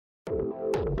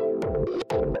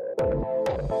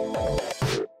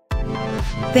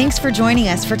Thanks for joining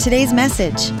us for today's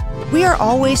message. We are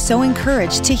always so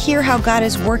encouraged to hear how God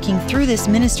is working through this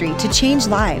ministry to change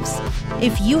lives.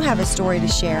 If you have a story to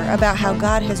share about how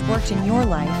God has worked in your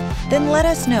life, then let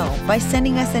us know by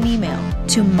sending us an email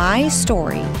to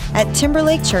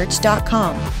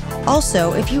mystory@timberlakechurch.com.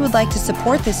 Also, if you would like to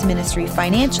support this ministry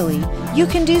financially, you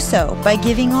can do so by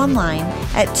giving online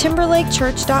at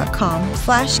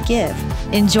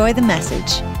timberlakechurch.com/give. Enjoy the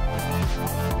message.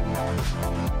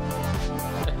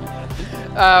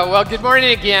 Well, good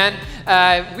morning again.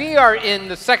 We are in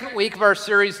the second week of our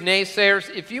series, Naysayers.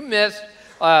 If you missed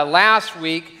last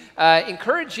week,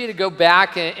 encourage you to go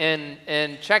back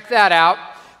and check that out.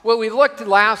 What we looked at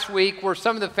last week were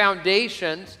some of the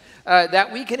foundations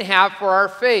that we can have for our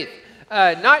faith,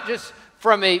 not just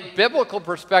from a biblical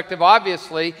perspective,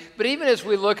 obviously, but even as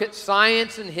we look at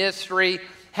science and history,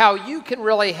 how you can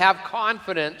really have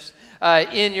confidence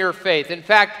in your faith. In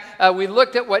fact, we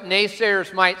looked at what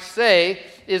naysayers might say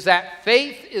is that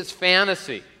faith is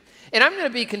fantasy. And I'm going to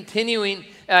be continuing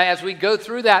as we go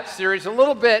through that series a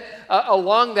little bit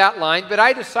along that line, but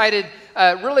I decided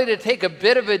really to take a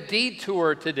bit of a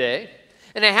detour today.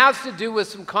 And it has to do with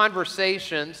some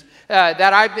conversations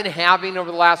that I've been having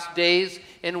over the last days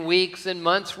and weeks and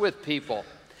months with people.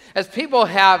 As people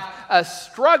have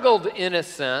struggled, in a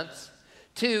sense,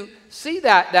 to see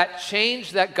that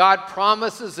change that God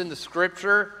promises in the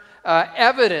Scripture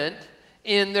evident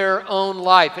in their own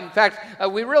life. In fact,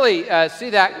 we really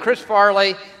see that. Chris Farley,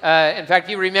 in fact,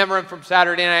 you remember him from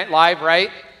Saturday Night Live,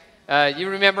 right? You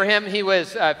remember him? He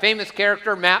was a famous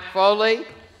character, Matt Foley.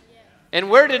 And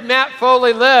where did Matt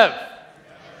Foley live?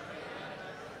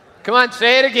 Come on,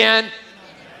 say it again.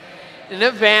 In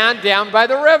a van down by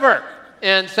the river.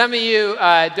 And some of you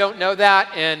don't know that,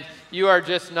 and you are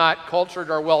just not cultured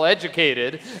or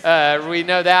well-educated. We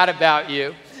know that about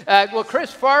you. Well,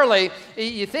 Chris Farley,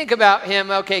 you think about him,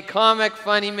 okay, comic,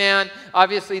 funny man,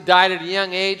 obviously died at a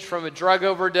young age from a drug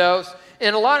overdose.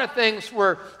 And a lot of things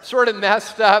were sort of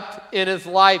messed up in his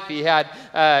life. He had,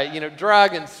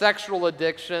 drug and sexual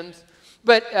addictions.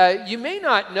 But you may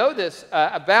not know this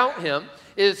about him,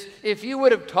 is if you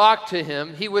would have talked to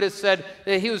him, he would have said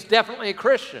that he was definitely a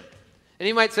Christian. And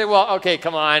he might say, well, okay,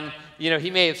 come on.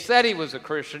 He may have said he was a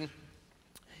Christian.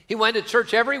 He went to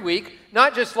church every week,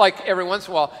 not just like every once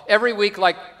in a while, every week,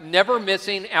 like never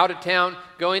missing, out of town,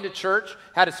 going to church,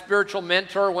 had a spiritual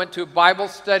mentor, went to a Bible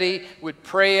study, would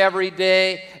pray every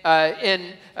day,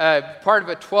 and part of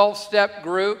a 12-step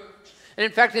group. And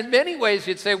in fact, in many ways,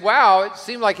 you'd say, wow, it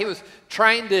seemed like he was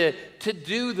trying to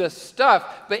do the stuff.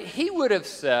 But he would have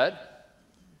said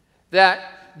that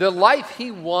the life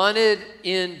he wanted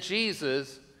in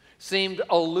Jesus seemed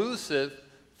elusive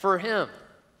for him.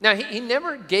 Now, he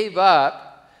never gave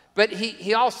up, but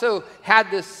he also had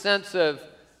this sense of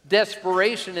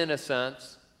desperation, in a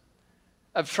sense,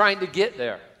 of trying to get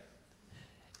there.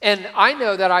 And I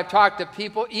know that I've talked to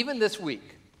people, even this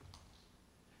week,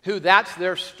 who that's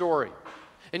their story.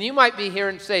 And you might be here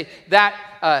and say, that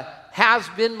has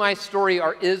been my story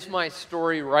or is my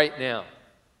story right now.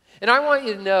 And I want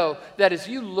you to know that as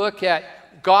you look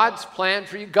at God's plan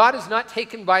for you, God is not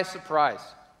taken by surprise.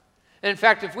 And in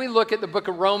fact, if we look at the book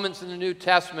of Romans in the New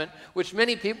Testament, which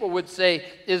many people would say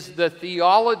is the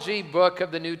theology book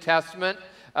of the New Testament,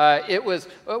 I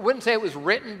wouldn't say it was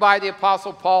written by the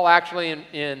Apostle Paul. Actually,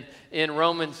 in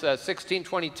Romans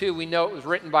 16:22, we know it was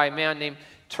written by a man named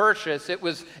Tertius. It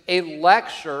was a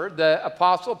lecture the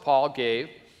Apostle Paul gave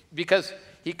because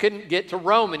he couldn't get to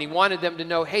Rome, and he wanted them to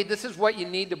know, hey, this is what you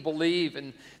need to believe,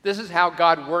 and this is how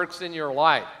God works in your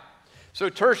life. So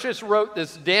Tertius wrote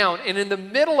this down, and in the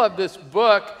middle of this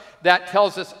book that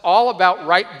tells us all about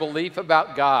right belief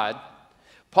about God,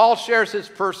 Paul shares his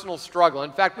personal struggle.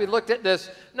 In fact, we looked at this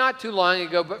not too long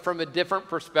ago, but from a different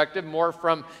perspective, more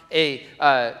from a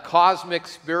cosmic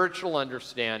spiritual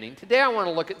understanding. Today I want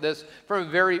to look at this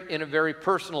in a very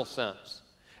personal sense,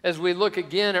 as we look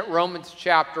again at Romans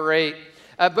chapter 8.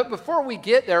 But before we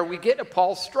get there, we get to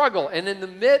Paul's struggle. And in the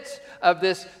midst of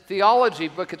this theology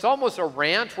book, it's almost a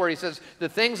rant where he says, the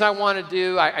things I want to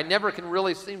do, I never can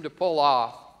really seem to pull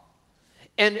off.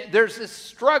 And there's this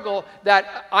struggle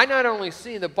that I not only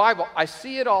see in the Bible, I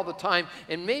see it all the time.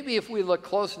 And maybe if we look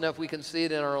close enough, we can see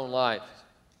it in our own lives.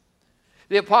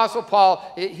 The Apostle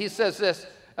Paul, he says this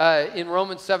in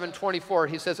Romans 7:24.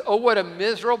 He says, oh, what a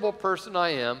miserable person I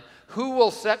am. Who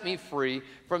will set me free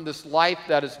from this life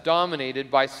that is dominated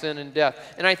by sin and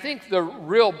death? And I think the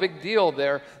real big deal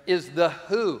there is the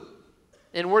who.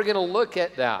 And we're going to look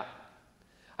at that.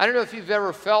 I don't know if you've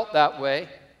ever felt that way.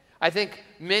 I think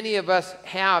many of us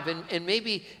have, and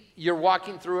maybe you're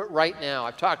walking through it right now.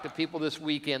 I've talked to people this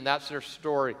weekend. That's their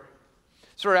story.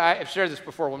 I've shared this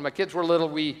before. When my kids were little,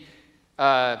 we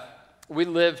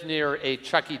lived near a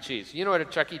Chuck E. Cheese. You know what a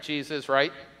Chuck E. Cheese is,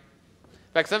 right?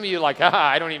 In fact, some of you are like,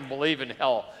 I don't even believe in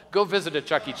hell. Go visit a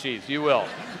Chuck E. Cheese. You will.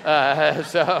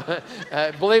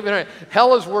 Believe it or not,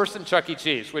 hell is worse than Chuck E.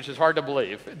 Cheese, which is hard to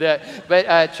believe.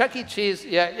 But Chuck E. Cheese,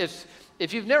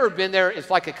 if you've never been there,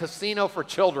 it's like a casino for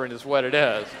children is what it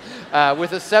is.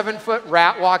 With a 7-foot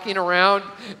rat walking around.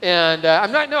 And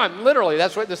I'm literally,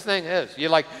 that's what this thing is.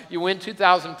 You win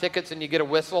 2,000 tickets and you get a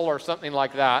whistle or something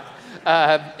like that.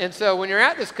 And so when you're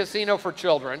at this casino for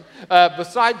children,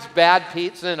 besides bad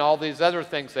pizza and all these other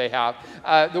things they have,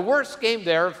 the worst game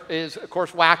there is, of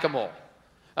course, whack-a-mole.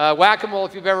 Whack-a-mole,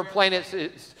 if you've ever played it,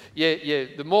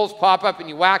 the moles pop up and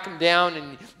you whack them down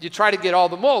and you try to get all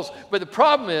the moles. But the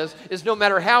problem is no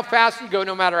matter how fast you go,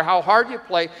 no matter how hard you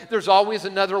play, there's always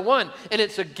another one. And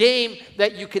it's a game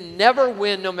that you can never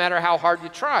win no matter how hard you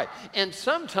try. And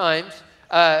sometimes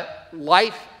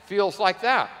life feels like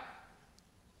that.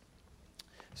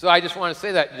 So I just want to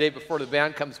say that today before the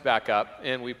band comes back up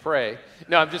and we pray.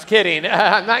 No, I'm just kidding.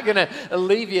 I'm not going to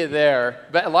leave you there.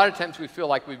 But a lot of times we feel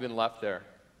like we've been left there.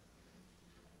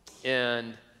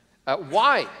 And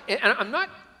why? And I'm not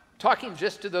talking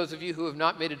just to those of you who have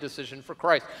not made a decision for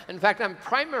Christ. In fact, I'm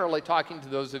primarily talking to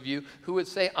those of you who would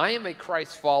say, I am a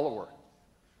Christ follower.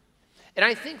 And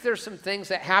I think there's some things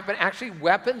that happen, actually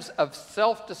weapons of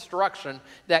self-destruction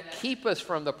that keep us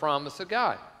from the promise of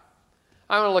God.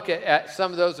 I want to look at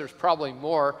some of those. There's probably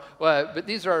more, but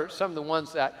these are some of the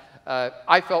ones that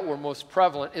I felt were most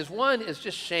prevalent. One is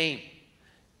just shame.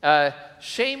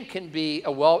 Shame can be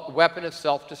a weapon of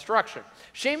self-destruction.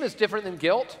 Shame is different than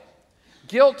guilt.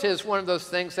 Guilt is one of those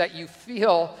things that you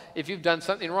feel if you've done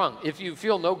something wrong. If you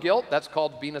feel no guilt, that's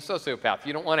called being a sociopath.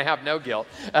 You don't want to have no guilt.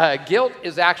 Guilt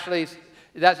is actually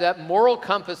that moral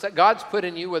compass that God's put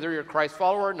in you, whether you're a Christ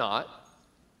follower or not.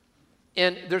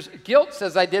 And guilt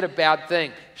says, I did a bad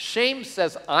thing. Shame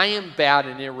says, I am bad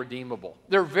and irredeemable.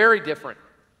 They're very different.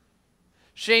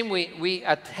 Shame, we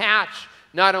attach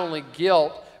not only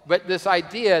guilt, but this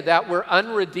idea that we're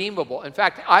unredeemable. In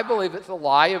fact, I believe it's a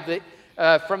lie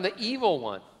from the evil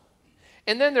one.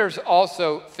 And then there's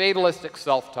also fatalistic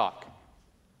self-talk.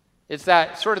 It's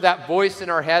that voice in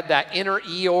our head, that inner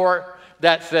Eeyore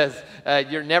that says,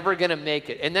 you're never going to make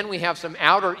it. And then we have some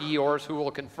outer Eeyores who will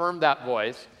confirm that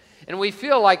voice. And we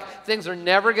feel like things are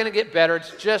never going to get better.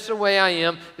 It's just the way I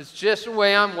am. It's just the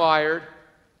way I'm wired.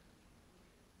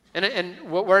 And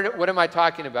what am I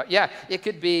talking about? Yeah, it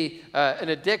could be an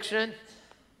addiction,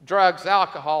 drugs,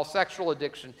 alcohol, sexual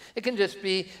addiction. It can just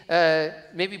be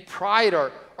maybe pride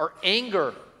or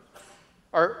anger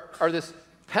or this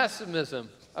pessimism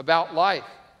about life.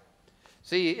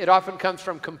 See, it often comes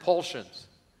from compulsions.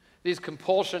 These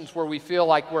compulsions where we feel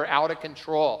like we're out of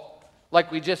control. Like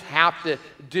we just have to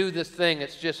do this thing.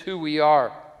 It's just who we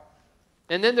are.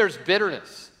 And then there's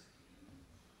bitterness.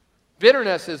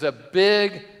 Bitterness is a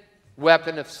big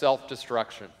weapon of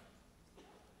self-destruction.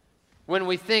 When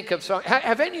we think of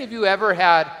have any of you ever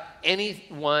had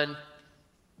anyone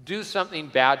do something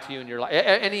bad to you in your life?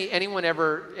 Anyone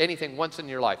ever, anything once in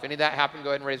your life? Any of that happened? Go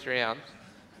ahead and raise your hands.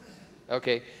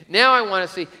 Okay. Now I want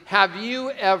to see, have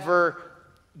you ever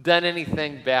done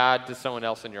anything bad to someone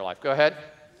else in your life? Go ahead.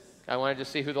 I want to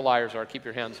just see who the liars are. Keep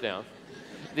your hands down.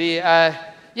 Here's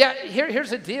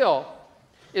the deal,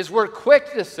 is we're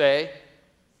quick to say,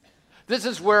 this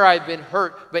is where I've been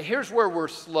hurt, but here's where we're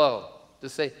slow to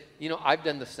say, I've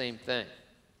done the same thing.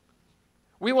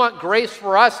 We want grace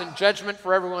for us and judgment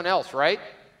for everyone else, right?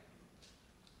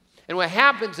 And what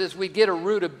happens is we get a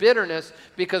root of bitterness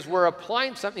because we're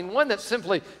applying something, one that's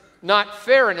simply not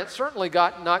fair, and it's certainly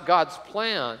not God's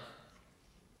plan.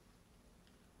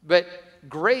 But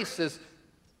grace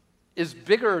is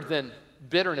bigger than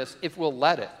bitterness if we'll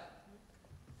let it.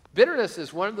 Bitterness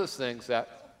is one of those things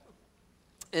that,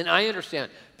 and I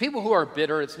understand, people who are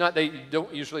bitter, it's not, they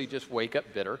don't usually just wake up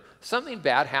bitter. Something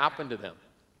bad happened to them.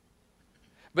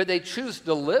 But they choose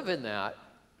to live in that,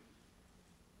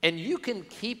 and you can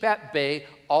keep at bay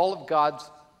all of God's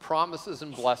promises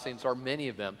and blessings, or many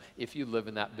of them, if you live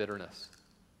in that bitterness.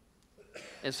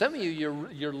 And some of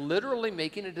you're literally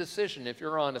making a decision, if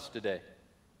you're honest today,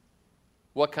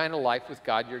 what kind of life with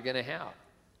God you're going to have.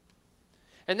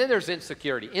 And then there's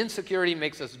insecurity. Insecurity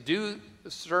makes us do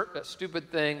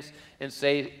stupid things and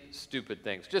say stupid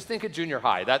things. Just think of junior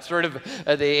high. That's sort of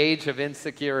the age of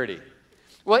insecurity.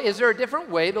 Well, is there a different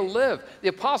way to live? The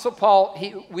Apostle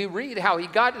Paul, we read how he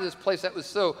got to this place that was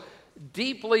so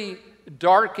deeply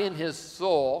dark in his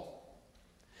soul.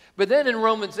 But then in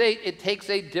Romans 8, it takes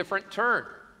a different turn.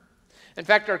 In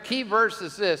fact, our key verse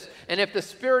is this: and if the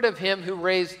Spirit of him who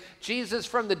raised Jesus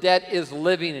from the dead is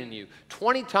living in you.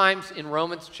 20 times in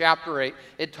Romans chapter 8,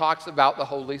 it talks about the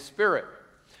Holy Spirit.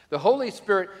 The Holy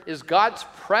Spirit is God's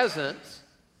presence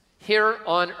here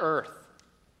on earth.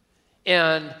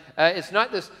 And it's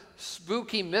not this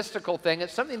spooky, mystical thing.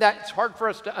 It's something that's hard for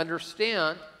us to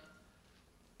understand,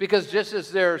 because just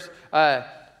as there's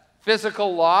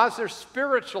physical laws, there's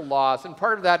spiritual laws. And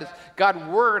part of that is God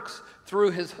works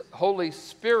through his Holy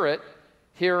Spirit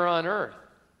here on earth.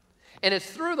 And it's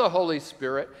through the Holy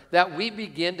Spirit that we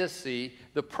begin to see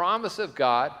the promise of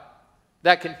God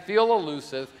that can feel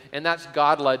elusive, and that's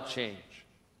God-led change.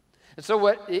 And so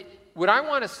what I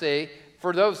want to say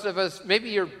for those of us,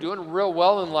 maybe you're doing real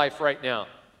well in life right now.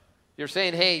 You're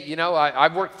saying, hey, you know,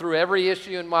 I've worked through every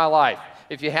issue in my life.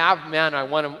 If you have, man, I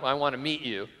want to meet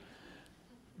you.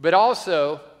 But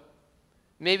also,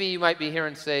 maybe you might be here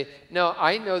and say, no,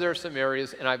 I know there are some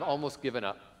areas and I've almost given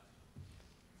up.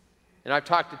 And I've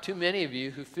talked to too many of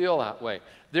you who feel that way.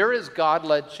 There is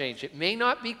God-led change. It may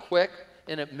not be quick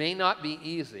and it may not be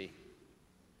easy,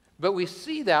 but we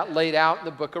see that laid out in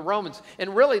the book of Romans.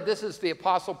 And really, this is the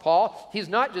Apostle Paul. He's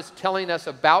not just telling us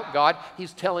about God,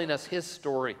 he's telling us his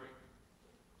story.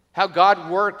 How God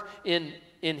worked in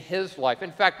his life.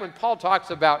 In fact, when Paul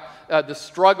talks about the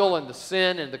struggle and the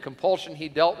sin and the compulsion he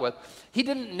dealt with, he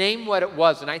didn't name what it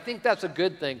was. And I think that's a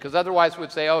good thing, because otherwise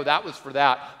we'd say, oh, that was for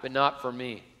that, but not for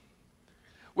me.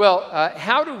 Well,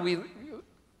 how do we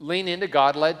lean into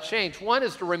God-led change? One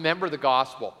is to remember the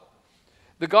gospel.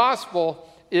 The gospel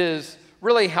is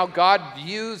really how God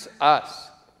views us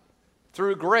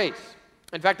through grace.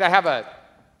 In fact, I have a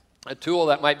tool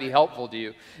that might be helpful to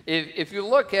you. If you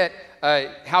look at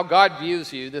how God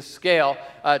views you, this scale,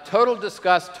 total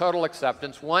disgust, total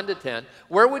acceptance, 1 to 10,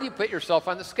 where would you put yourself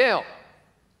on the scale?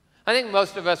 I think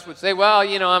most of us would say, well,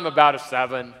 you know, I'm about a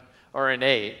 7 or an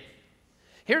 8.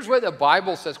 Here's what the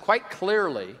Bible says quite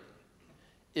clearly,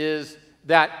 is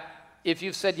that if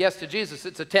you've said yes to Jesus,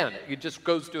 it's a 10. It just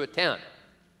goes to a 10.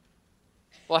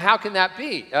 Well, how can that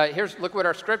be? Look what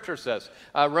our scripture says.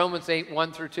 Romans 8,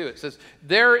 1 through 2. It says,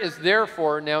 there is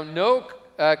therefore now no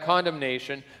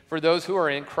condemnation for those who are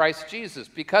in Christ Jesus,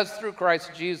 because through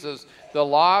Christ Jesus, the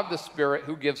law of the Spirit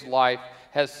who gives life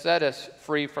has set us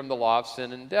free from the law of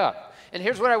sin and death. And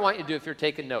here's what I want you to do if you're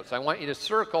taking notes. I want you to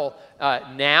circle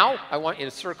now, I want you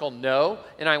to circle no,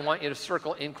 and I want you to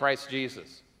circle in Christ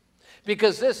Jesus.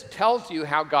 Because this tells you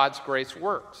how God's grace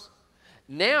works.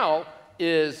 Now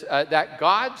is that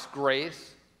God's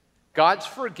grace, God's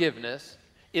forgiveness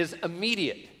is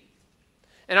immediate.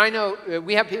 And I know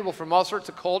we have people from all sorts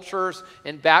of cultures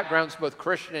and backgrounds, both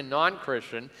Christian and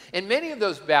non-Christian, and many of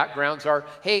those backgrounds are,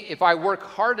 hey, if I work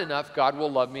hard enough, God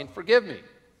will love me and forgive me.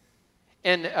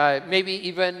 And maybe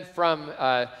even from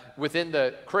within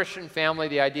the Christian family,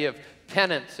 the idea of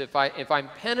penance. If I'm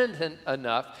penitent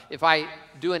enough, if I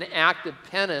do an act of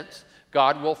penance,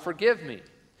 God will forgive me.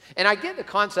 And I get the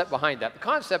concept behind that. The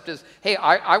concept is, hey,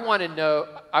 I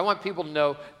want people to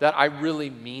know that I really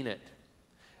mean it.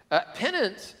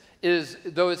 Penance is,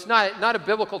 though it's not a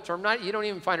biblical term, you don't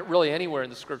even find it really anywhere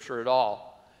in the scripture at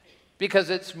all,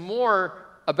 because it's more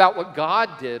about what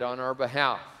God did on our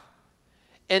behalf.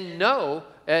 And no,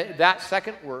 that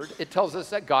second word, it tells us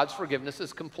that God's forgiveness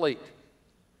is complete,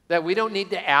 that we don't need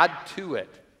to add to it,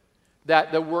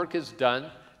 that the work is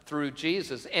done through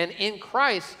Jesus. And in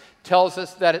Christ tells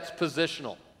us that it's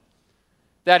positional,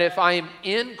 that if I am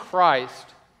in Christ,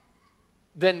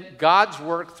 then God's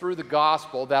work through the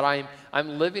gospel, that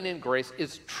I'm living in grace,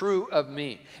 is true of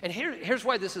me. And here's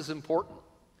why this is important,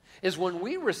 is when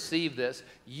we receive this,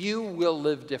 you will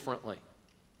live differently.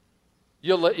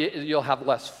 You'll have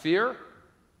less fear,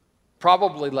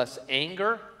 probably less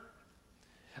anger.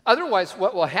 Otherwise,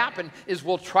 what will happen is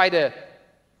we'll try to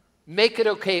make it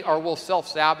okay, or we'll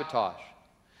self-sabotage.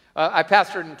 I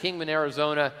pastored in Kingman,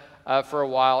 Arizona for a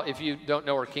while. If you don't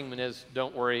know where Kingman is,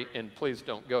 don't worry, and please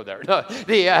don't go there. No,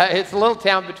 it's a little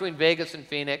town between Vegas and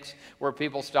Phoenix where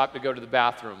people stop to go to the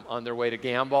bathroom on their way to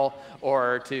gamble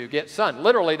or to get sun.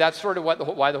 Literally, that's sort of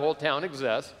why the whole town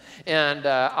exists. And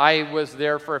I was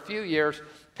there for a few years,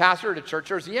 pastored a church.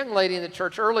 There was a young lady in the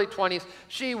church, early 20s.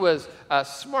 She was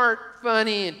smart,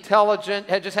 funny, intelligent,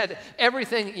 had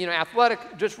everything, athletic,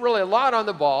 just really a lot on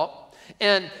the ball.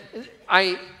 And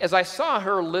as I saw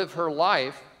her live her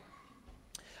life,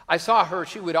 I saw her,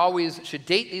 she'd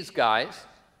date these guys,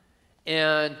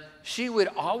 and she would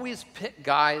always pick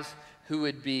guys who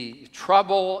would be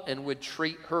trouble and would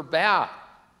treat her bad.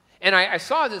 And I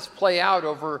saw this play out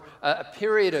over a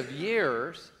period of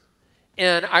years,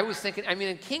 and I was thinking,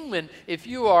 in Kingman, if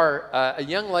you are a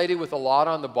young lady with a lot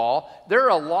on the ball, there are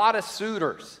a lot of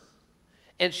suitors.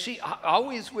 And she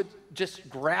always would just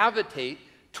gravitate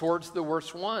towards the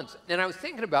worst ones. And I was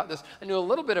thinking about this. I knew a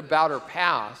little bit about her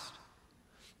past.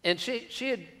 And she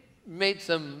had made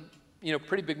some,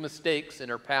 pretty big mistakes in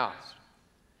her past.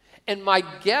 And my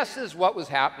guess is what was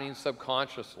happening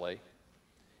subconsciously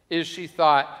is she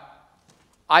thought,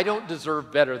 I don't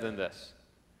deserve better than this.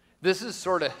 This is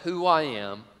sort of who I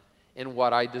am and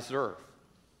what I deserve.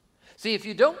 See, if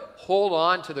you don't hold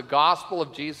on to the gospel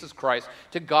of Jesus Christ,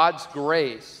 to God's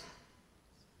grace,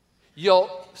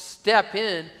 you'll step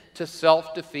in to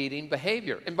self-defeating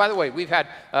behavior. And by the way, we've had,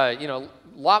 a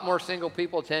lot more single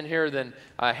people attend here than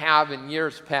have in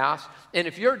years past. And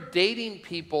if you're dating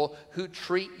people who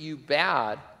treat you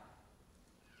bad,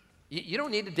 you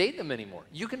don't need to date them anymore.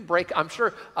 You can break, I'm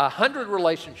sure 100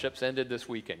 relationships ended this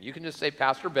weekend. You can just say,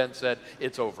 Pastor Ben said,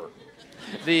 it's over.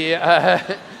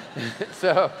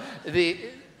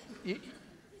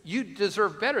 You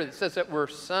deserve better. It says that we're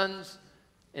sons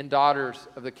and daughters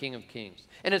of the King of Kings.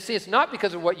 And it's not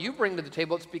because of what you bring to the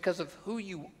table, it's because of who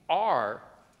you are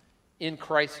in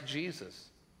Christ Jesus.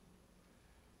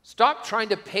 Stop trying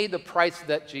to pay the price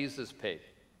that Jesus paid.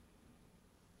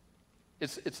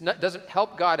 It doesn't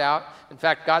help God out. In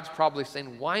fact, God's probably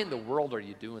saying, why in the world are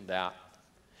you doing that?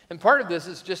 And part of this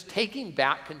is just taking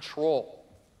back control.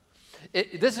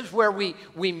 This is where we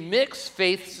mix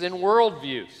faiths and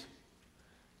worldviews.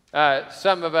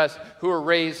 Some of us who are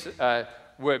raised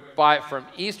would buy from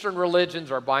Eastern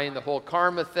religions are buying the whole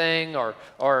karma thing, or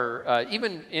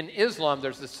even in Islam,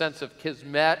 there's this sense of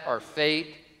kismet or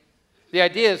fate. The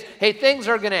idea is, hey, things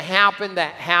are going to happen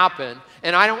that happen,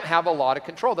 and I don't have a lot of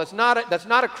control. That's not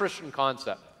a Christian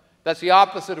concept. That's the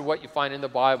opposite of what you find in the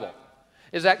Bible.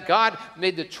 Is that God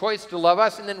made the choice to love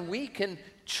us, and then we can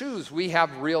choose. We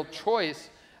have real choice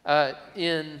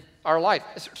in our life.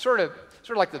 It's sort of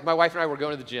like this. My wife and I were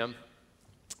going to the gym.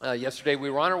 Yesterday we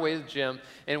were on our way to the gym,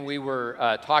 and we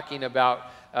were talking about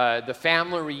the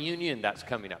family reunion that's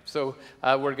coming up. So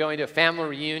we're going to a family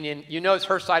reunion. It's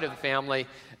her side of the family,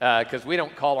 because we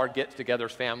don't call our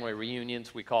get-togethers family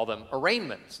reunions. We call them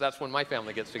arraignments. That's when my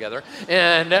family gets together.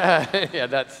 And yeah,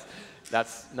 that's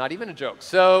not even a joke.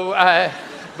 So,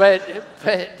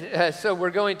 so we're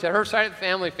going to her side of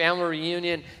the family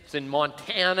reunion. It's in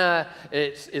Montana.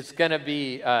 It's going to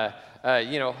be,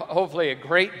 hopefully a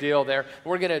great deal there.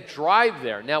 We're going to drive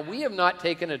there. Now, we have not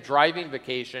taken a driving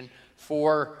vacation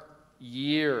for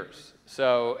years.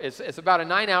 So it's about a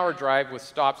 9-hour drive with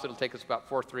stops. It'll take us about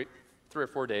 3 or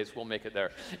 4 days. We'll make it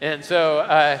there. And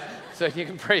so, so you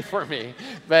can pray for me.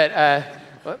 But,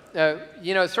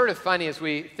 it's sort of funny as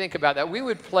we think about that. We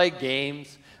would play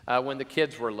games when the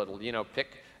kids were little,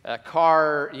 pick a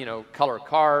car, color a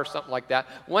car, something like that.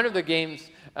 One of the games,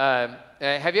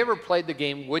 have you ever played the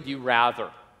game Would You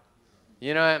Rather?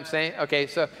 You know what I'm saying? Okay,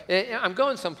 so I'm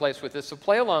going someplace with this, so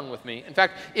play along with me. In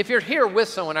fact, if you're here with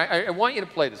someone, I want you to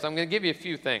play this. I'm going to give you a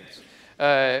few things.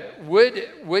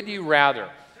 Would you rather?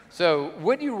 So,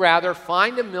 would you rather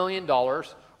find $1 million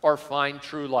or find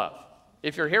true love?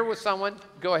 If you're here with someone,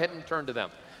 go ahead and turn to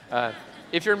them.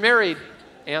 If you're married,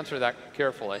 answer that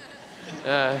carefully.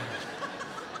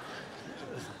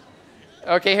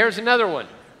 Okay, here's another one.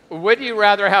 Would you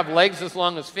rather have legs as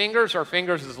long as fingers or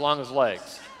fingers as long as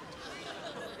legs?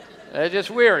 It's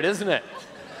just weird, isn't it?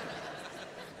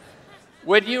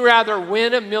 Would you rather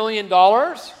win $1 million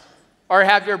or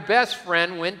have your best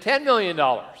friend win $10 million?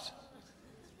 I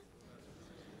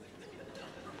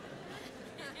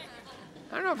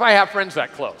don't know if I have friends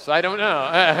that close. I don't know.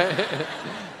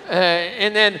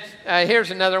 And then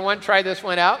here's another one. Try this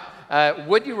one out.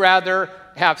 Would you rather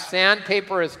have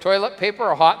sandpaper as toilet paper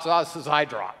or hot sauce as eye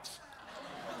drops?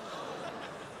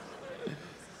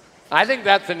 I think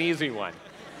that's an easy one.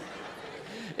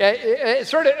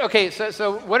 Okay,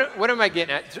 so what am I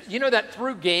getting at? You know that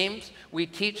through games, we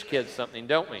teach kids something,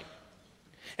 don't we?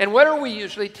 And what are we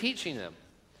usually teaching them?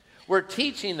 We're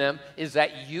teaching them is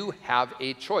that you have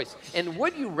a choice. And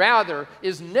would you rather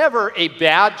is never a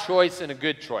bad choice and a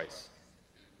good choice.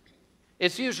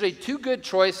 It's usually 2 good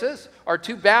choices or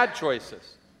 2 bad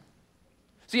choices.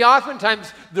 See,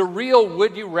 oftentimes the real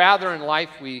would you rather in life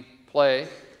we play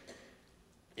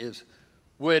is,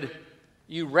 would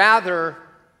you rather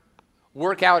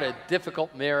work out a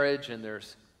difficult marriage and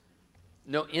there's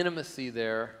no intimacy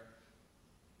there,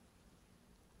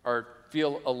 or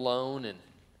feel alone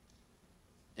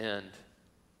and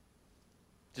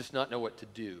just not know what to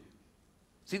do?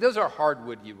 See, those are hard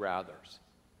would you rathers.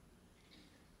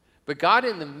 But God,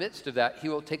 in the midst of that, he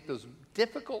will take those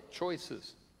difficult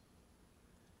choices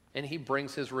and he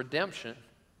brings his redemption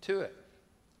to it.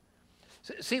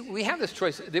 See, we have this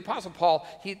choice. The Apostle Paul,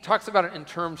 he talks about it in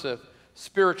terms of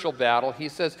spiritual battle. He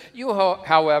says, you,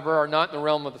 however, are not in the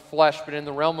realm of the flesh, but in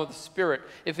the realm of the Spirit,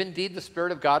 if indeed the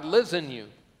Spirit of God lives in you.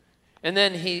 And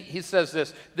then he says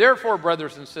this, therefore,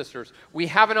 brothers and sisters, we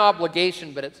have an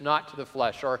obligation, but it's not to the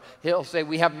flesh. Or he'll say,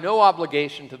 we have no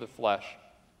obligation to the flesh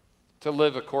to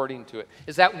live according to it.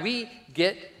 Is that we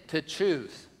get to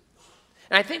choose.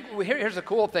 And I think here's the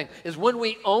cool thing, is when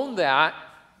we own that,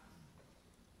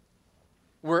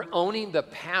 we're owning the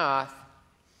path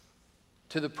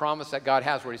to the promise that God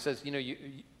has, where he says,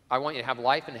 I want you to have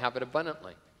life and have it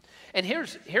abundantly. And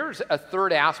here's a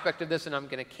third aspect of this, and I'm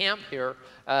going to camp here,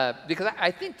 because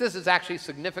I think this is actually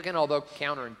significant, although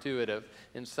counterintuitive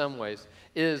in some ways,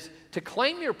 is to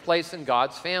claim your place in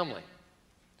God's family.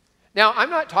 Now, I'm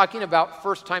not talking about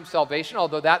first-time salvation,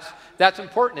 although that's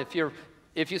important.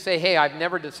 If you say, hey, I've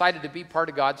never decided to be part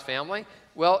of God's family,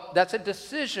 well, that's a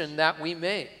decision that we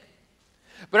make.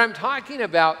 But I'm talking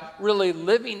about really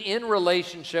living in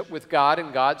relationship with God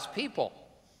and God's people.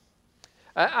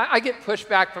 I get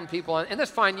pushback from people, and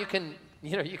that's fine. You can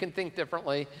think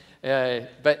differently,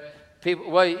 but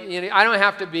people. Well, I don't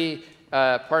have to be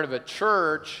part of a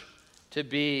church to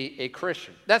be a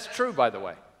Christian. That's true, by the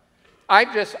way. I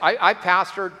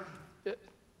pastored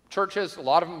churches, a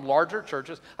lot of them larger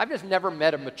churches. I've just never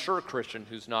met a mature Christian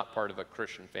who's not part of a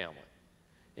Christian family.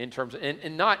 In terms of,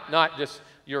 and not just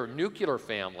your nuclear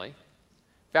family,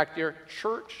 in fact, your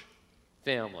church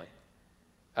family.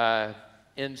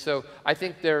 And so I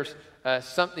think there's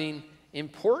something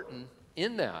important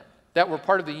in that we're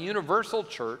part of the universal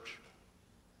church,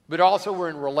 but also we're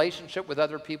in relationship with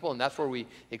other people, and that's where we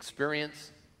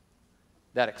experience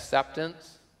that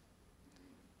acceptance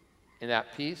and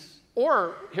that peace.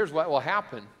 Or here's what will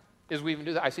happen, is we even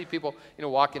do that. I see people,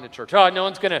 walk into church. Oh, no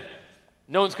one's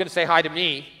gonna say hi to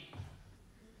me.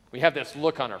 We have this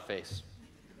look on our face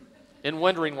and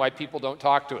wondering why people don't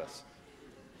talk to us.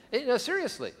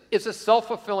 Seriously, it's a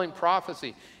self-fulfilling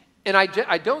prophecy. And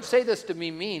I don't say this to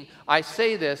be mean. I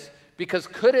say this because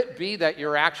could it be that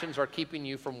your actions are keeping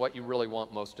you from what you really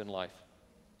want most in life?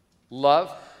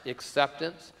 Love,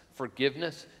 acceptance,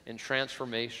 forgiveness, and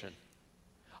transformation.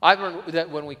 I've learned that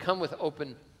when we come with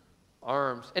open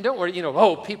arms, and don't worry,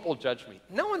 people judge me.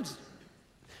 No one's,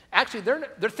 actually,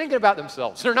 they're thinking about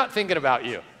themselves. They're not thinking about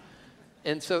you.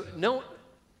 And so,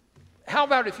 how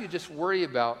about if you just worry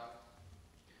about,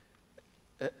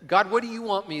 God, what do you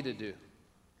want me to do?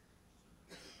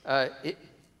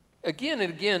 Again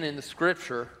and again in the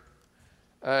Scripture,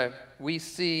 we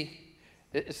see,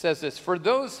 it says this, for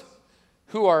those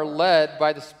who are led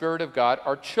by the Spirit of God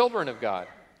are children of God.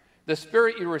 The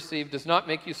Spirit you receive does not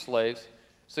make you slaves,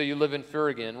 so you live in fear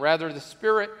again. Rather, the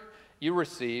Spirit you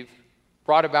receive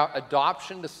brought about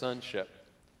adoption to sonship.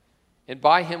 And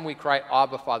by him we cry,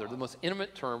 Abba, Father, the most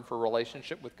intimate term for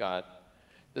relationship with God.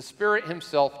 The Spirit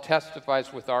himself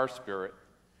testifies with our spirit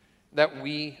that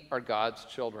we are God's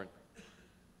children.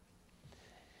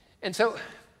 And so,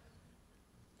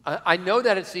 I know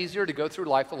that it's easier to go through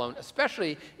life alone,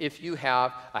 especially if you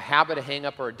have a habit, a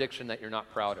hang-up, or addiction that you're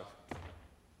not proud of.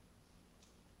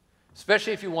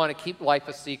 Especially if you want to keep life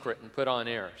a secret and put on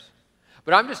airs.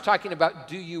 But I'm just talking about,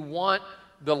 do you want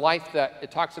the life that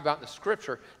it talks about in the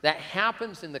Scripture that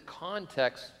happens in the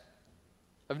context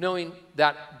of knowing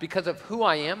that because of who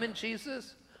I am in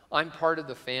Jesus, I'm part of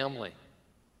the family.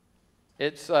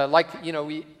 It's like,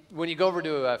 when you go over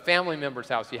to a family member's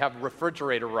house, you have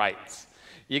refrigerator rights.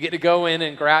 You get to go in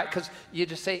and grab, because you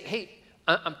just say, hey,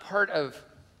 I'm part of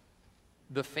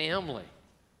the family.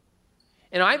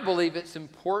 And I believe it's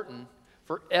important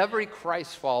for every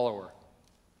Christ follower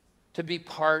to be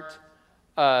part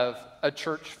of a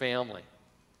church family.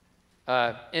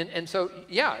 And so,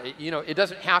 it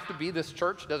doesn't have to be this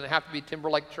church. It doesn't have to be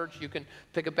Timberlake Church. You can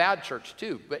pick a bad church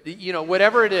too. But,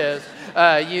 whatever it is,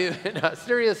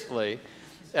 seriously,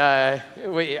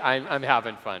 I'm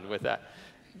having fun with that.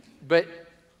 But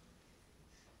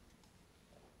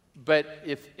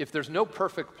if there's no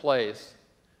perfect place,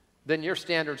 then your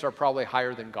standards are probably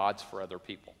higher than God's for other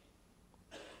people.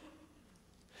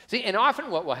 See, and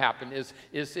often what will happen is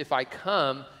if I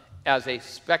come as a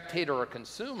spectator or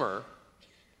consumer,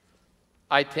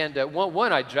 I tend to,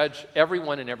 I judge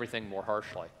everyone and everything more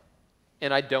harshly,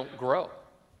 and I don't grow.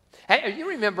 Hey, you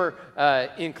remember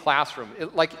in classroom,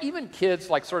 even kids,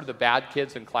 sort of the bad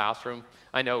kids in classroom,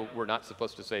 I know we're not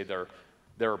supposed to say there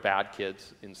are bad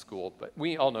kids in school, but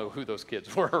we all know who those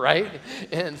kids were, right?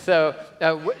 And so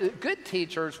good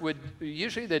teachers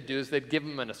usually they'd do is they'd give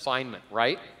them an assignment,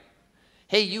 right?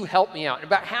 Hey, you help me out. And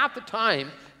about half the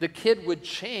time, the kid would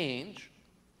change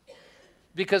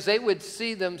because they would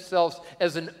see themselves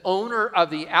as an owner of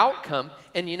the outcome.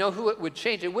 And you know who it would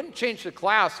change? It wouldn't change the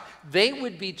class. They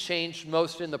would be changed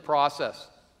most in the process.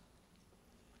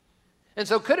 And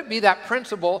so could it be that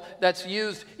principle that's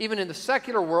used even in the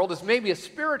secular world is maybe a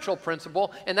spiritual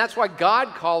principle, and that's why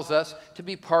God calls us to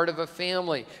be part of a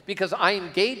family, because I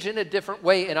engage in a different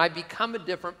way and I become a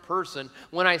different person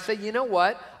when I say, you know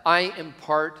what, I am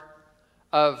part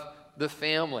of the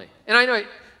family. And I know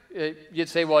you'd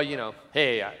say, well, you know,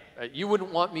 hey, you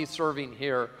wouldn't want me serving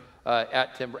here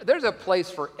at Timber. There's a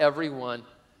place for everyone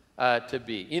to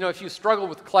be. You know, if you struggle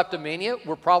with kleptomania,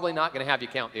 we're probably not going to have you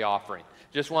count the offering.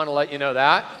 Just want to let you know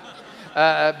that.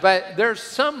 But there's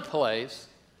some place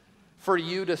for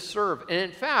you to serve. And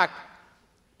in fact,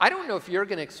 I don't know if you're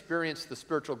going to experience the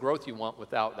spiritual growth you want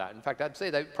without that. In fact, I'd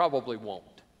say that probably won't.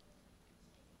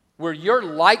 Where you're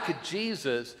like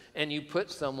Jesus and you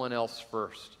put someone else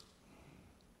first.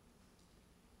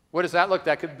 What does that look?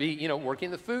 That could be, you know,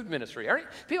 working the food ministry.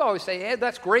 People always say, hey,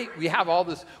 that's great. We have all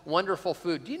this wonderful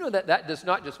food. Do you know that that does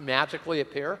not just magically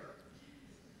appear?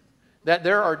 That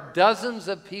there are dozens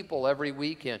of people every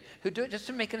weekend who do it just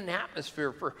to make it an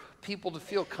atmosphere for people to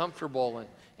feel comfortable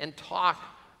and talk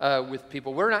with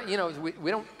people. We're not, you know, we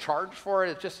don't charge for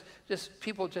it. It's just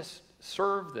people just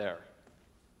serve there.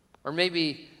 Or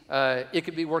maybe it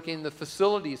could be working the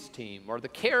facilities team or the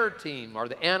care team or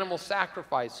the animal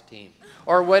sacrifice team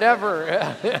or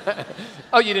whatever.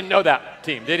 Oh, you didn't know that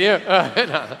team, did you?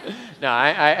 No,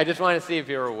 I just want to see if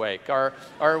you were awake.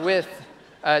 Or with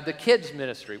the kids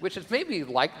ministry, which is maybe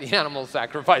like the animal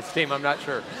sacrifice team, I'm not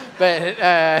sure.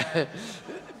 But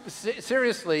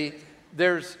seriously,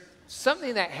 there's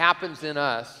something that happens in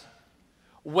us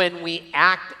when we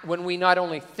act, when we not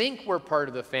only think we're part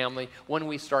of the family, when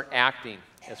we start acting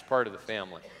as part of the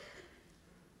family.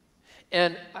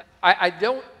 And I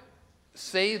don't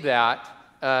say that,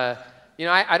 you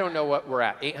know, I don't know what we're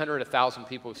at, 800, 1,000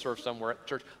 people who serve somewhere at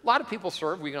church. A lot of people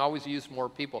serve. We can always use more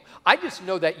people. I just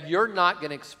know that you're not going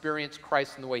to experience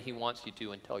Christ in the way he wants you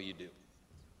to until you do.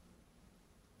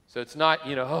 So it's not,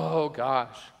 you know, oh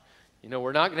gosh, you know,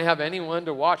 we're not going to have anyone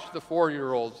to watch the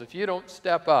 4-year-olds if you don't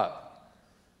step up.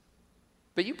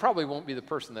 But you probably won't be the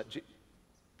person that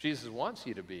Jesus wants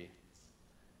you to be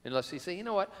unless you say, you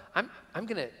know what, I'm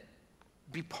going to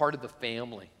be part of the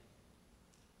family.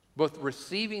 Both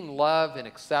receiving love and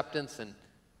acceptance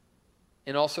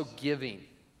and also giving.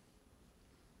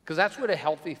 Because that's what a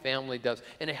healthy family does.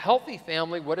 And a healthy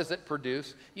family, what does it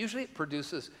produce? Usually it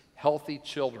produces healthy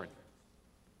children.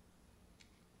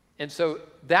 And so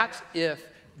that's if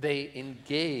they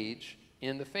engage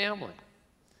in the family.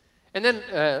 And then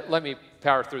let me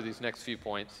power through these next few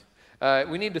points.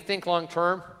 We need to think long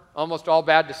term. Almost all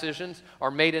bad decisions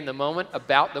are made in the moment,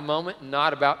 about the moment,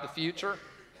 not about the future.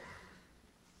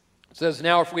 It says,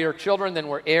 now if we are children, then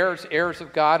we're heirs, heirs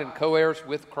of God and co-heirs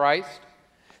with Christ.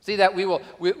 See that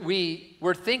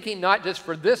we're thinking not just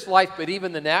for this life, but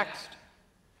even the next.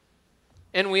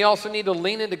 And we also need to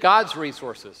lean into God's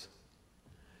resources.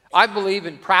 I believe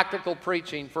in practical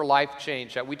preaching for life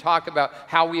change, that we talk about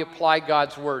how we apply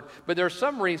God's word. But there are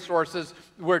some resources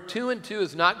where 2 and 2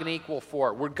 is not going to equal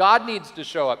 4, where God needs to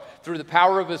show up through the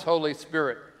power of his Holy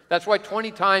Spirit. That's why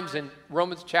 20 times in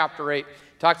Romans chapter 8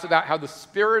 talks about how the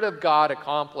Spirit of God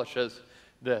accomplishes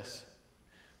this.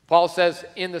 Paul says,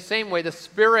 in the same way, the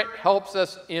Spirit helps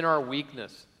us in our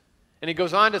weakness. And he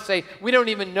goes on to say, we don't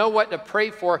even know what to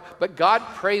pray for, but God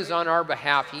prays on our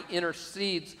behalf. He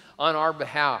intercedes on our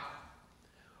behalf.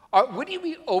 Would you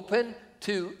be open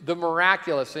to the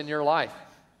miraculous in your life?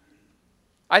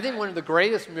 I think one of the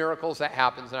greatest miracles that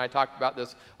happens, and I talked about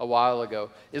this a while ago,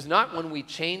 is not when we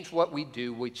change what we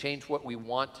do, we change what we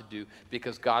want to do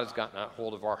because God has gotten a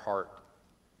hold of our heart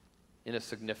in a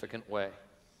significant way.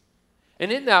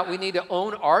 And in that, we need to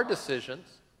own our decisions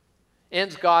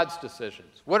and God's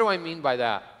decisions. What do I mean by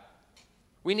that?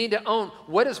 We need to own,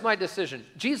 what is my decision?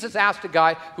 Jesus asked a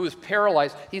guy who was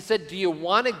paralyzed, he said, do you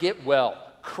want to get well?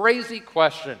 Crazy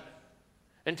question.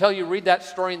 Until you read that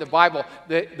story in the Bible,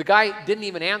 the guy didn't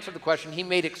even answer the question. He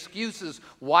made excuses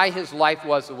why his life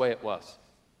was the way it was.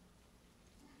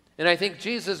 And I think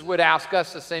Jesus would ask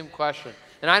us the same question.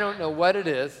 And I don't know what it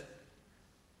is.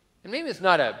 And maybe it's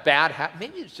not a bad habit.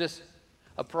 Maybe it's just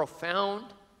a profound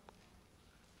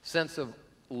sense of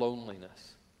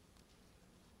loneliness.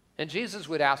 And Jesus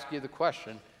would ask you the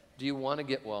question, do you want to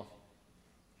get well?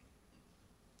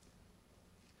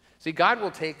 See, God will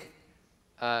take,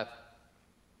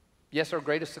 yes, our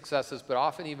greatest successes, but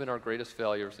often even our greatest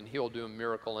failures, and he will do a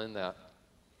miracle in that.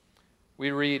 We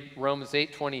read Romans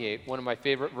 8:28, one of my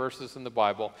favorite verses in the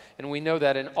Bible, and we know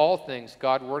that in all things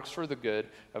God works for the good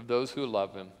of those who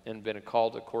love him and have been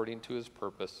called according to his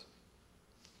purpose.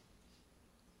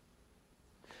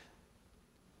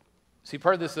 See,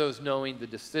 part of this, though, is knowing the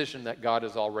decision that God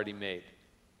has already made.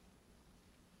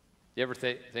 You ever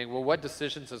think, well, what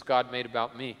decisions has God made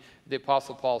about me? The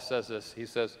Apostle Paul says this. He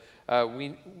says,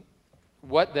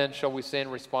 what then shall we say in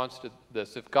response to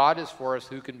this? If God is for us,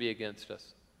 who can be against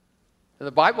us? And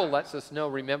the Bible lets us know,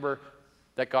 remember,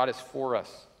 that God is for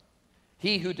us.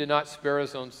 He who did not spare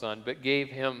his own son, but gave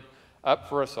him up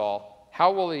for us all,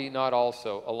 how will he not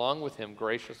also, along with him,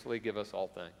 graciously give us all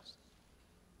things?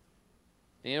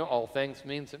 You know, all things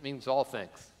means all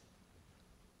things.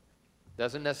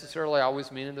 Doesn't necessarily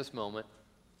always mean in this moment.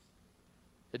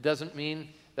 It doesn't mean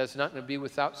that it's not going to be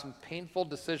without some painful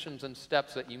decisions and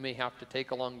steps that you may have to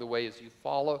take along the way as you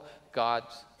follow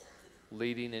God's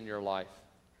leading in your life.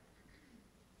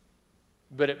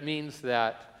 But it means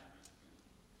that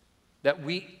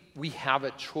we have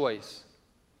a choice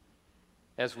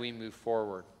as we move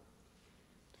forward.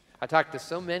 I talk to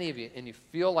so many of you, and you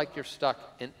feel like you're stuck,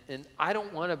 and I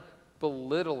don't want to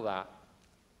belittle that.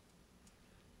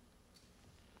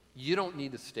 You don't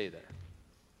need to stay there.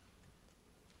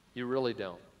 You really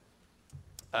don't.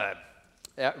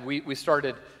 We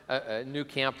started a new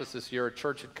campus this year. A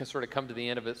church had sort of come to the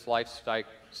end of its life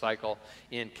cycle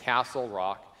in Castle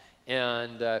Rock.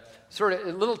 And sort of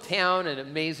a little town, and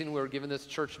amazing. We were given this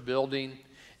church building.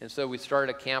 And so we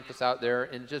started a campus out there,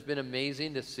 and it's just been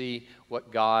amazing to see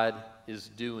what God is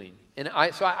doing. And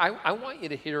I want you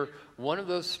to hear one of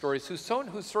those stories. Someone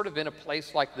who's sort of in a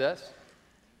place like this.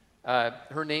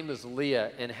 Her name is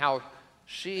Leah, and how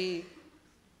she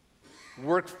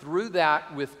worked through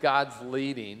that with God's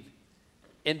leading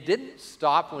and didn't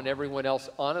stop when everyone else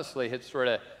honestly had sort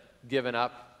of given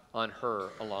up on her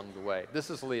along the way. This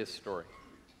is Leah's story.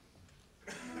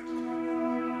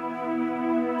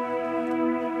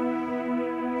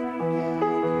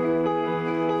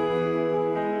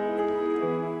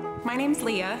 My name's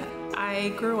Leah. I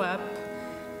grew up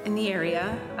in the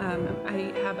area.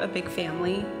 I have a big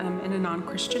family in a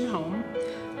non-Christian home.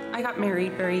 I got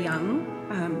married very young.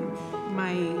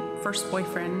 My first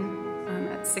boyfriend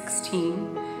at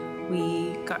 16.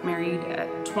 We got married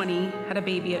at 20, had a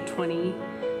baby at 20,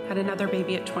 had another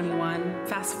baby at 21.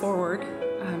 Fast forward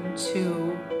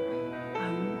to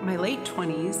my late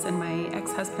 20s, and my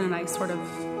ex-husband and I sort of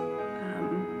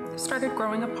started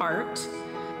growing apart.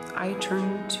 I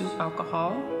turned to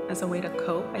alcohol as a way to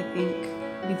cope. I think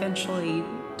it eventually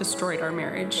destroyed our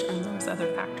marriage, and there was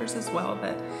other factors as well,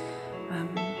 but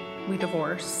we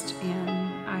divorced, and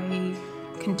I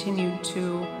continued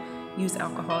to use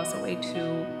alcohol as a way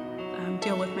to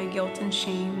deal with my guilt and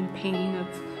shame and pain of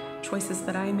choices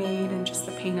that I made, and just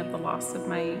the pain of the loss of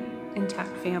my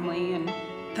intact family. And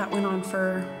that went on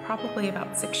for probably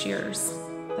about 6 years,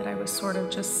 that I was sort of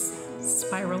just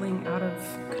spiraling out of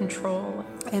control.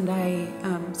 And I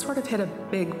sort of hit a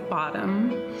big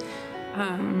bottom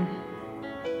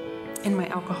in my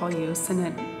alcohol use, and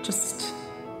it just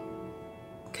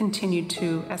continued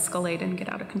to escalate and get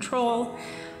out of control.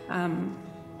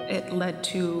 It led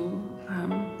to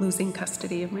losing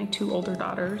custody of my 2 older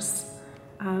daughters.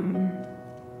 And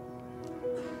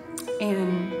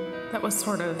that was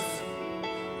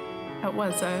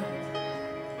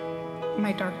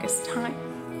my darkest time.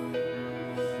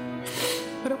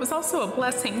 But it was also a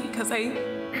blessing, because I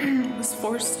was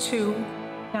forced to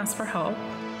ask for help.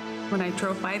 When I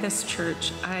drove by this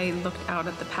church, I looked out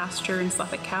at the pasture and saw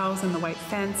the cows and the white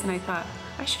fence, and I thought,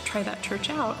 I should try that church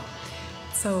out.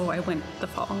 So I went the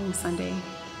following Sunday.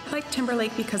 I like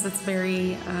Timberlake because it's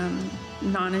very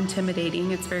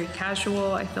non-intimidating. It's very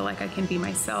casual. I feel like I can be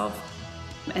myself,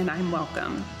 and I'm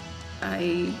welcome.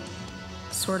 I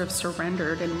sort of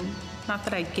surrendered, and not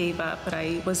that I gave up, but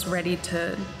I was ready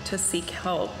to seek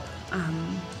help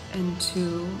and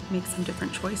to make some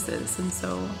different choices. And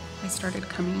so I started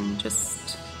coming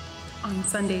just on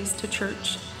Sundays to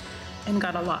church and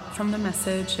got a lot from the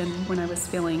message. And when I was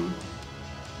feeling,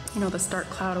 the dark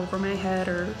cloud over my head,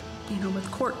 or,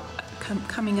 with court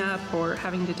coming up, or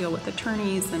having to deal with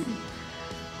attorneys and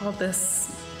all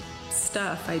this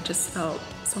stuff, I just felt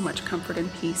so much comfort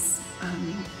and peace,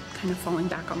 kind of falling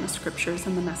back on the scriptures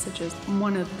and the messages.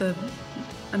 One of the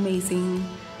amazing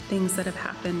things that have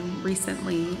happened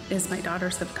recently is my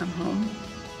daughters have come home.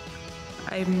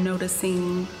 I'm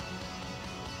noticing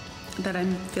that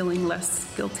I'm feeling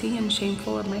less guilty and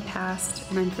shameful of my past,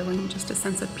 and I'm feeling just a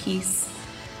sense of peace.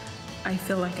 I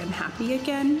feel like I'm happy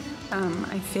again.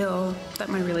 I feel that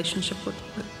my relationships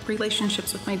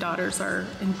with my daughters are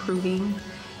improving.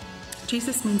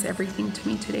 Jesus means everything to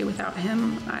me today. Without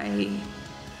him, I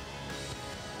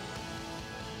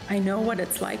know what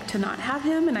it's like to not have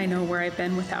him, and I know where I've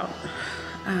been without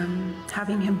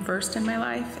having him first in my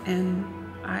life, and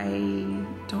I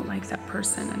don't like that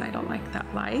person, and I don't like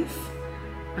that life.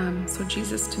 So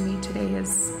Jesus to me today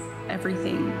is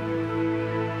everything.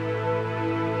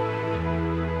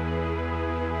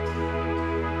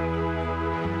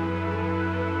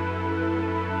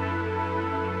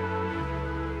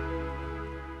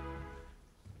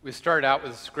 We start out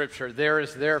with the scripture, there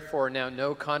is therefore now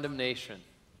no condemnation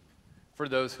for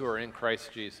those who are in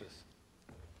Christ Jesus.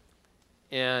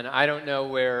 And I don't know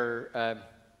where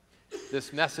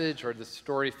this message or this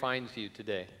story finds you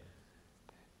today,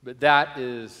 but that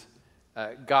is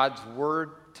God's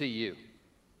word to you,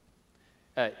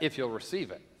 if you'll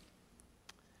receive it.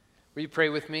 Will you pray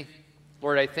with me?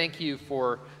 Lord, I thank you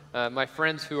for my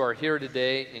friends who are here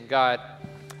today, and God,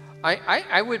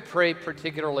 I would pray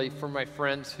particularly for my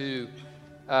friends who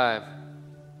they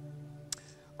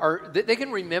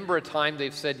can remember a time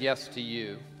they've said yes to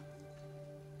you.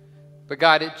 But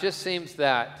God, it just seems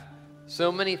that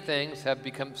so many things have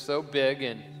become so big,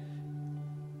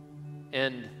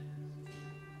 and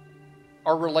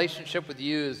our relationship with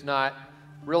you is not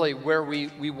really where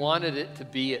we wanted it to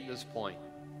be at this point.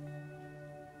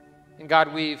 And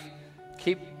God, we've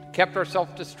kept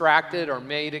ourselves distracted or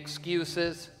made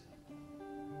excuses.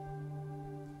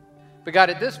 But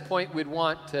God, at this point, we'd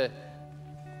want to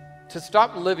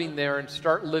stop living there and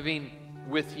start living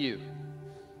with you.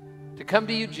 To come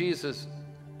to you, Jesus.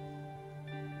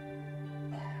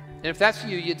 And if that's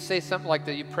you, you'd say something like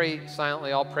that. You pray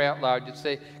silently, I'll pray out loud. You'd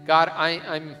say, God,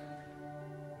 I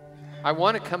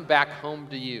want to come back home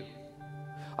to you.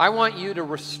 I want you to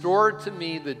restore to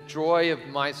me the joy of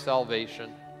my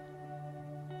salvation.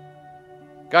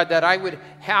 God, that I would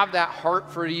have that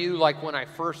heart for you like when I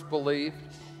first believed.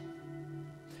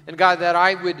 And God, that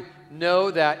I would know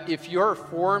that if you're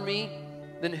for me,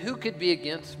 then who could be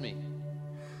against me?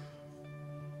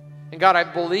 And God,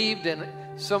 I've believed in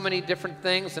so many different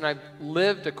things, and I've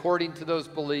lived according to those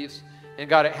beliefs. And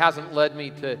God, it hasn't led me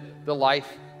to the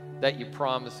life that you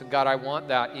promised. And God, I want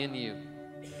that in you.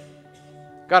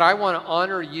 God, I want to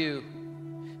honor you.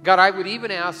 God, I would even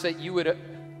ask that you would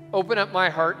open up my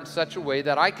heart in such a way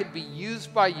that I could be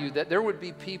used by you, that there would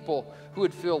be people who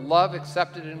would feel loved,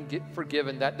 accepted, and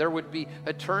forgiven, that there would be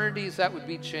eternities that would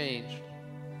be changed.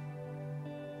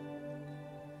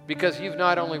 Because you've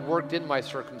not only worked in my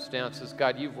circumstances,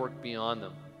 God, you've worked beyond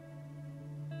them.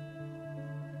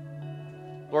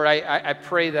 Lord, I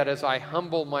pray that as I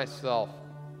humble myself,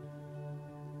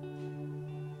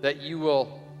 that you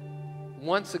will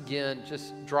once again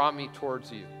just draw me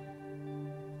towards you.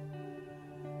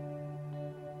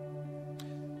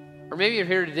 Or maybe you're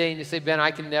here today and you say, Ben,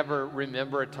 I can never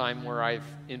remember a time where I've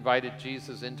invited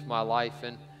Jesus into my life.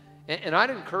 And I'd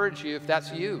encourage you, if that's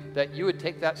you, that you would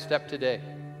take that step today.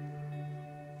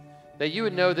 That you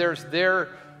would know there's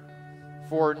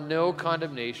therefore no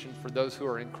condemnation for those who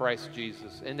are in Christ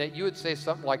Jesus. And that you would say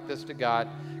something like this to God.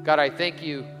 God, I thank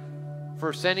you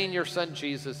for sending your son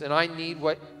Jesus, and I need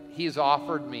what he's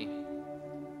offered me.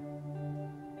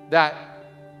 That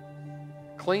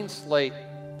clean slate,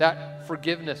 that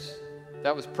forgiveness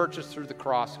that was purchased through the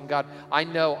cross. And God, I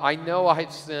know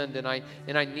I've sinned, and I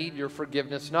need your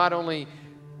forgiveness, not only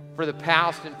for the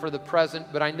past and for the present,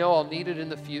 but I know I'll need it in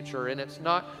the future. And it's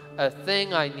not a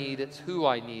thing I need, it's who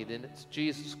I need, and it's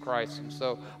Jesus Christ. And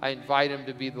so I invite him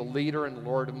to be the leader and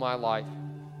Lord of my life.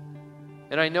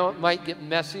 And I know it might get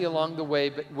messy along the way,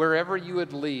 but wherever you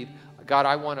would lead, God,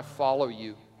 I want to follow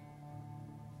you.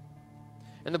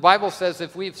 And the Bible says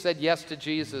if we've said yes to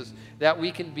Jesus, that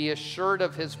we can be assured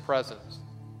of his presence.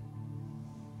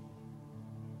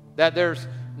 That there's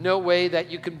no way that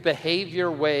you can behave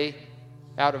your way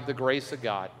out of the grace of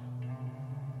God.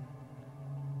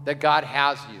 That God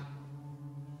has you.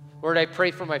 Lord, I pray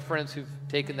for my friends who've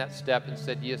taken that step and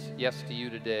said yes to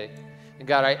you today. And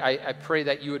God, I pray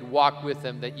that you would walk with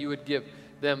them, that you would give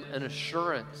them an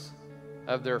assurance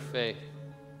of their faith.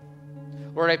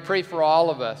 Lord, I pray for all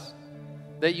of us,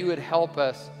 that you would help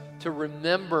us to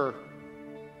remember,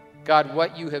 God,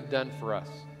 what you have done for us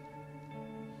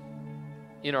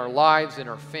in our lives, in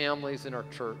our families, in our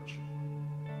church.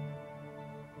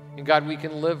 And God, we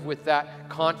can live with that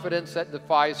confidence that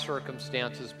defies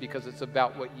circumstances because it's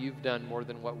about what you've done more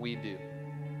than what we do.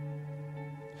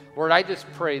 Lord, I just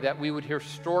pray that we would hear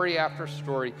story after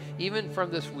story, even from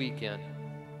this weekend,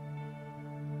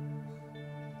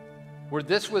 where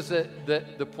this was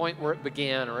the point where it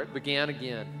began, or it began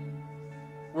again,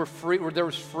 where there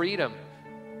was freedom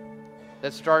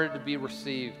that started to be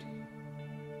received.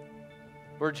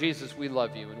 Lord Jesus, we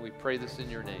love you, and we pray this in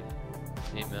your name.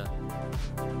 Amen.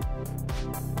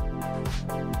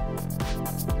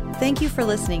 Thank you for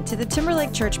listening to the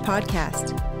Timberlake Church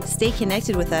podcast. Stay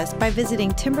connected with us by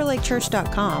visiting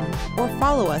timberlakechurch.com or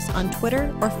follow us on Twitter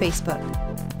or Facebook.